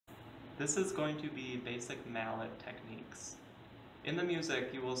This is going to be basic mallet techniques. In the music,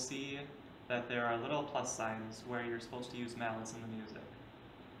 you will see that there are little plus signs where you're supposed to use mallets in the music.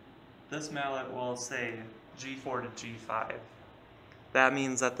 This mallet will say G4 to G5. That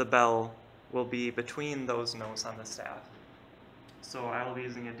means that the bell will be between those notes on the staff. So I will be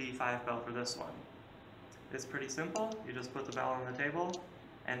using a D5 bell for this one. It's pretty simple. You just put the bell on the table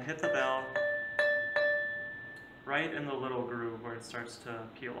and hit the bell right in the little groove where it starts to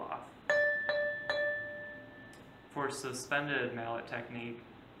peel off. For suspended mallet technique,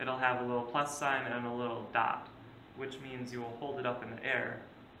 it'll have a little plus sign and a little dot, which means you will hold it up in the air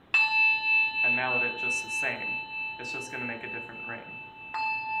and mallet it just the same. It's just going to make a different ring.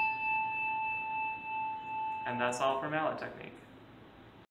 And that's all for mallet technique.